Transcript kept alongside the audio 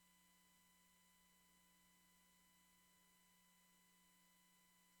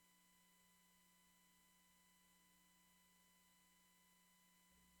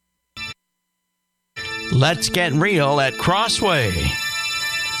Let's Get Real at Crossway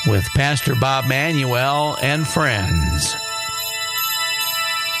with Pastor Bob Manuel and friends.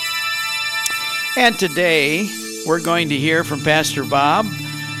 And today we're going to hear from Pastor Bob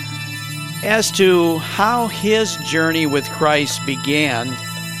as to how his journey with Christ began.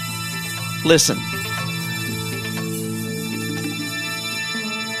 Listen.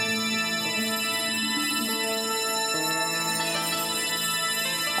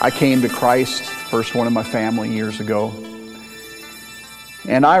 I came to Christ, first one in my family years ago.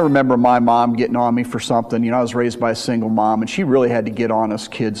 And I remember my mom getting on me for something. You know, I was raised by a single mom, and she really had to get on us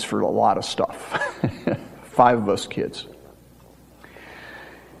kids for a lot of stuff. 5 of us kids.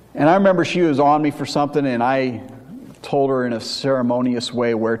 And I remember she was on me for something, and I told her in a ceremonious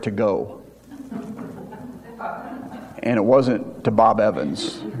way where to go. And it wasn't to Bob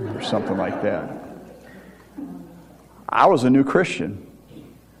Evans or something like that. I was a new Christian.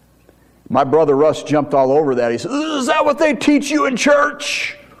 My brother Russ jumped all over that. He said, "Is that what they teach you in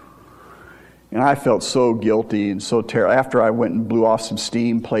church?" And I felt so guilty and so terrible. After I went and blew off some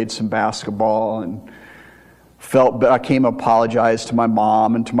steam, played some basketball, and I came and apologized to my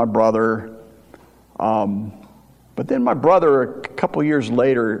mom and to my brother. But then my brother, a couple years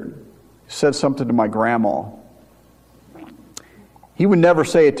later, said something to my grandma. He would never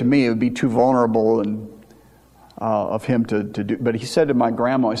say it to me. It would be too vulnerable and of him to do. But he said to my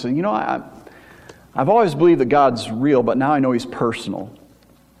grandma, he said, "You know, I've always believed that God's real, but now I know He's personal."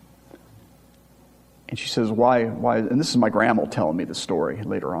 And she says, why? And this is my grandma telling me the story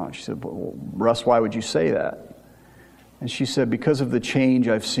later on. She said, "Well, Russ, why would you say that?" And she said, "Because of the change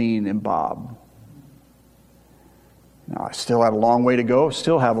I've seen in Bob." Now, I still have a long way to go,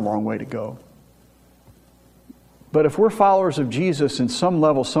 But if we're followers of Jesus, in some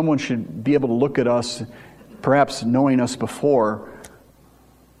level, someone should be able to look at us, perhaps knowing us before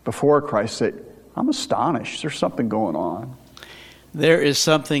Christ, say, "I'm astonished. There's something going on." There is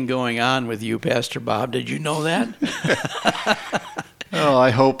something going on with you, Pastor Bob. Did you know that? Oh, I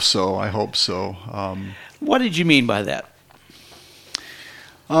hope so. What did you mean by that?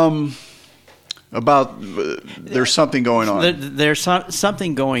 There's something going on. There's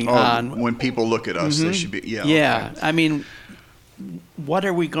something going on. When people look at us, they should be, Yeah. Okay. I mean, what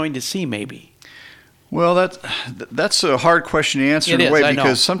are we going to see maybe? Well, that's a hard question to answer in a way,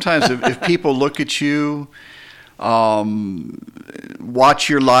 because sometimes if people look at you, watch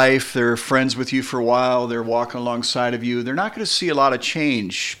your life, they're friends with you for a while, they're walking alongside of you, they're not going to see a lot of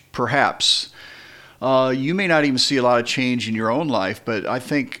change, perhaps. You may not even see a lot of change in your own life, but I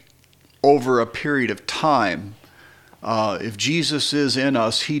think over a period of time, if Jesus is in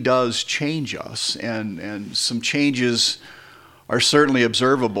us, He does change us, and some changes are certainly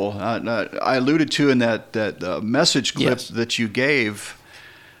observable. I alluded to in that message clip that you gave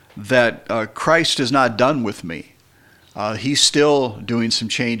that Christ is not done with me. He's still doing some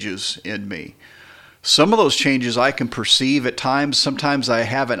changes in me. Some of those changes I can perceive at times. Sometimes I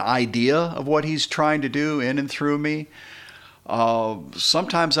have an idea of what He's trying to do in and through me.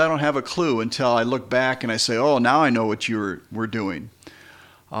 Sometimes I don't have a clue until I look back and I say, "Oh, now I know what we're doing."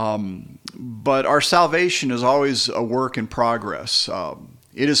 But our salvation is always a work in progress.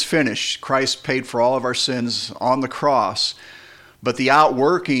 It is finished. Christ paid for all of our sins on the cross. But the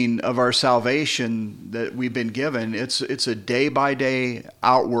outworking of our salvation that we've been given, it's a day-by-day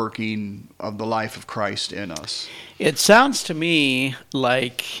outworking of the life of Christ in us. It sounds to me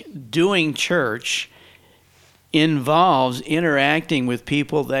like doing church involves interacting with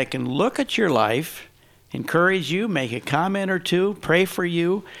people that can look at your life, encourage you, make a comment or two, pray for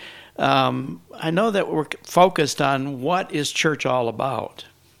you. I know that we're focused on what is church all about.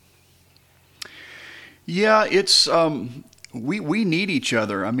 Yeah, it's we need each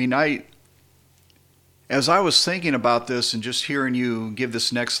other. I mean, as I was thinking about this and just hearing you give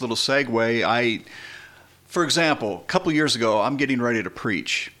this next little segue, for example, a couple years ago, I'm getting ready to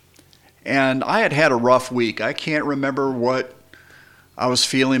preach, and I had a rough week. I can't remember what I was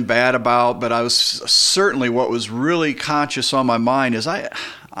feeling bad about, but I was certainly, what was really conscious on my mind is I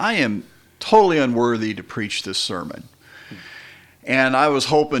am totally unworthy to preach this sermon. And I was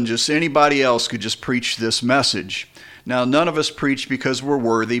hoping just anybody else could just preach this message. Now, none of us preach because we're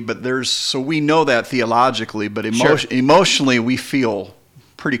worthy, but so we know that theologically, but emotionally we feel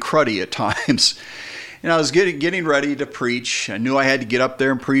pretty cruddy at times. And I was getting ready to preach. I knew I had to get up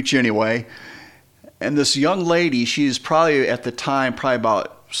there and preach anyway. And this young lady, she's probably at the time,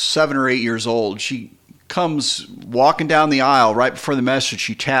 about 7 or 8 years old. She comes walking down the aisle right before the message.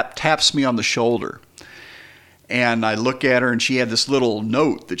 She taps me on the shoulder. And I look at her, and she had this little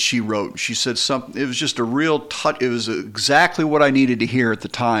note that she wrote. She said something. It was just a real touch. It was exactly what I needed to hear at the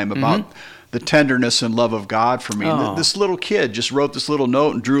time about the tenderness and love of God for me. Oh. This little kid just wrote this little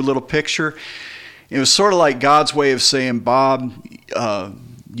note and drew a little picture. It was sort of like God's way of saying, Bob,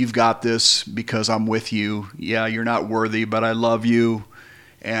 you've got this because I'm with you. Yeah, you're not worthy, but I love you,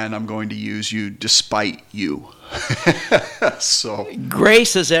 and I'm going to use you despite you. So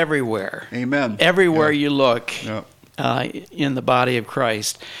grace is everywhere. Amen. Everywhere you look in the body of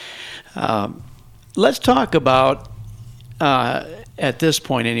Christ. Let's talk about, at this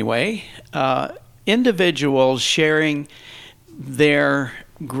point anyway, individuals sharing their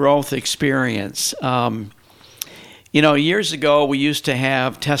growth experience. Years ago we used to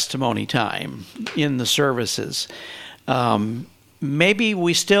have testimony time in the services. Maybe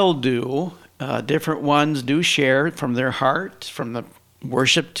we still do. Different ones do share from their heart, from the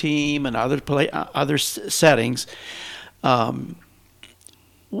worship team and other settings.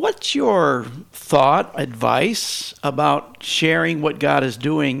 What's your thought, advice about sharing what God is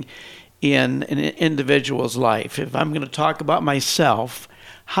doing in an individual's life? If I'm going to talk about myself,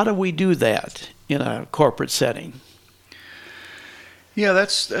 how do we do that in a corporate setting? Yeah,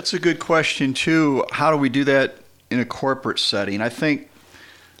 that's a good question too. How do we do that in a corporate setting? I think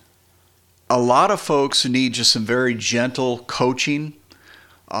a lot of folks need just some very gentle coaching.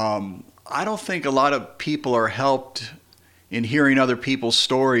 I don't think a lot of people are helped in hearing other people's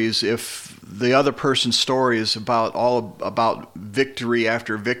stories if the other person's story is about victory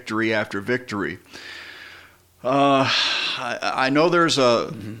after victory after victory. I know there's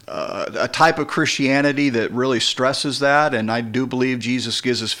a type of Christianity that really stresses that, and I do believe Jesus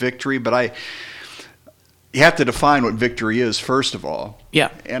gives us victory, but you have to define what victory is, first of all. Yeah.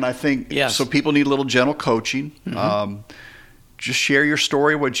 And I think, yes. So people need a little gentle coaching. Mm-hmm. Just share your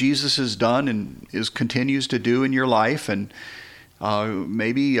story, what Jesus has done and continues to do in your life, and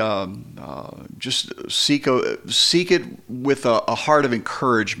maybe just seek it with a heart of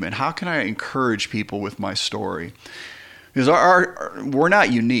encouragement. How can I encourage people with my story? Because we're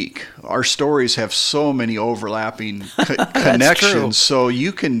not unique. Our stories have so many overlapping connections. So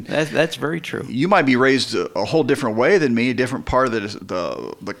you can. That's very true. You might be raised a whole different way than me, a different part of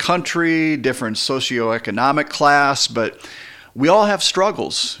the country, different socioeconomic class, but we all have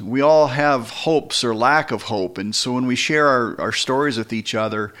struggles. We all have hopes or lack of hope. And so when we share our stories with each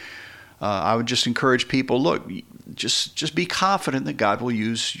other, I would just encourage people, look, just be confident that God will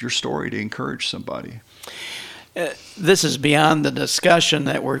use your story to encourage somebody. This is beyond the discussion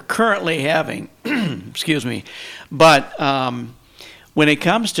that we're currently having. Excuse me. But when it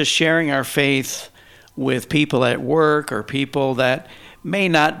comes to sharing our faith with people at work or people that may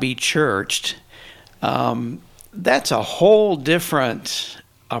not be churched, that's a whole different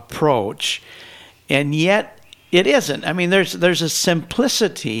approach, and yet it isn't. I mean, there's a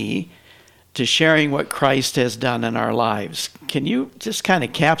simplicity to sharing what Christ has done in our lives. Can you just kind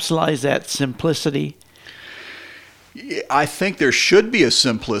of capsulize that simplicity? I think there should be a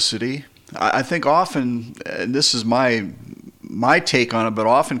simplicity. I think often, and this is my take on it, but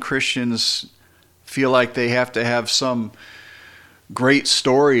often Christians feel like they have to have some great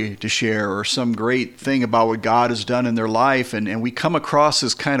story to share or some great thing about what God has done in their life, and we come across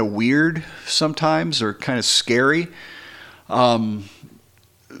as kind of weird sometimes or kind of scary.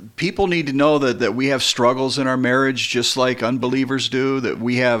 People need to know that we have struggles in our marriage just like unbelievers do, that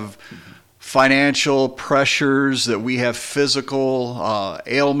we have financial pressures, that we have physical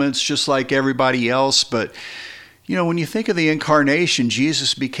ailments just like everybody else. But when you think of the incarnation,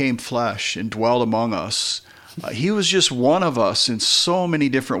 Jesus became flesh and dwelled among us. He was just one of us in so many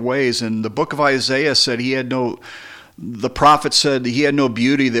different ways. And the book of Isaiah said the prophet said he had no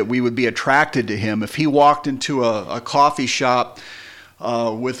beauty that we would be attracted to him. If he walked into a coffee shop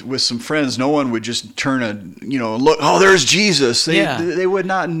with some friends, no one would just turn look, oh, there's Jesus. They would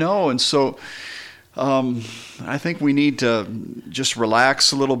not know. And so I think we need to just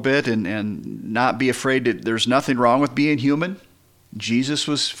relax a little bit and not be afraid that there's nothing wrong with being human. Jesus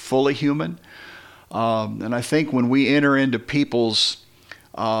was fully human. And I think when we enter into people's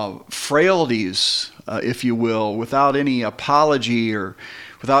frailties, if you will, without any apology or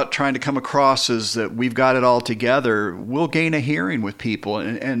without trying to come across as that we've got it all together, we'll gain a hearing with people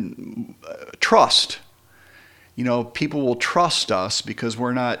and trust. People will trust us because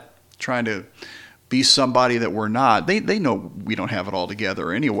we're not trying to be somebody that we're not. They know we don't have it all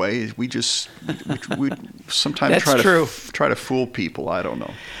together anyway. We sometimes try to fool people. I don't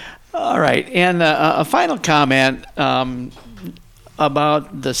know. All right, and a final comment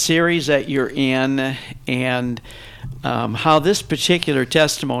about the series that you're in and how this particular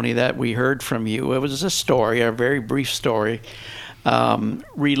testimony that we heard from you, it was a very brief story,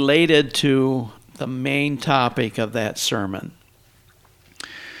 related to the main topic of that sermon.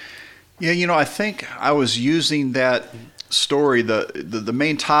 Yeah, I think I was using that story. The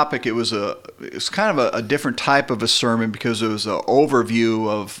main topic, it's kind of a different type of a sermon because it was an overview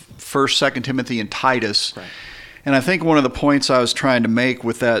of 1st, 2nd Timothy, and Titus. Right. And I think one of the points I was trying to make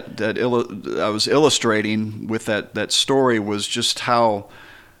with I was illustrating with that story was just how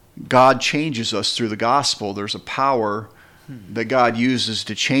God changes us through the gospel. There's a power that God uses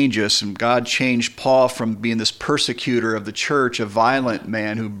to change us, and God changed Paul from being this persecutor of the church, a violent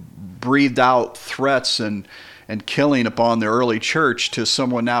man who breathed out threats and killing upon the early church, to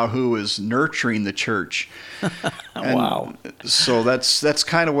someone now who is nurturing the church. Wow. So that's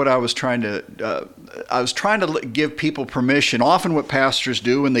kind of what I was trying to give people permission. Often what pastors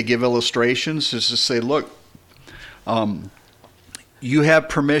do when they give illustrations is to say, look, you have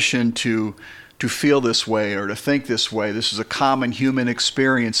permission to feel this way or to think this way. This is a common human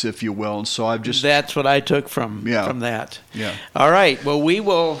experience, if you will. And so that's what I took from that. Yeah. All right. Well, we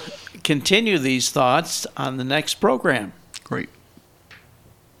will continue these thoughts on the next program. Great.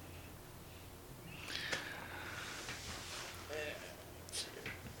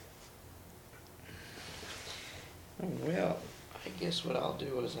 Well, I guess what I'll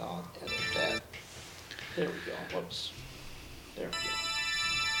do is I'll edit that. There we go. Whoops. There we go.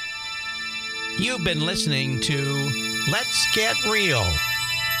 You've been listening to Let's Get Real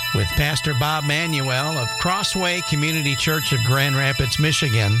with Pastor Bob Manuel of Crossway Community Church of Grand Rapids,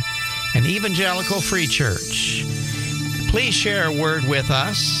 Michigan, an evangelical free church. Please share a word with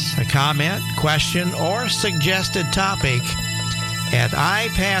us, a comment, question, or suggested topic at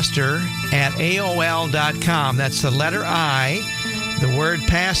ipastor@aol.com. That's the letter I, the word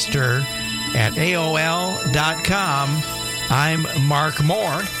pastor, at aol.com. I'm Mark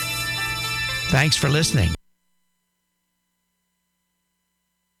Moore. Thanks for listening.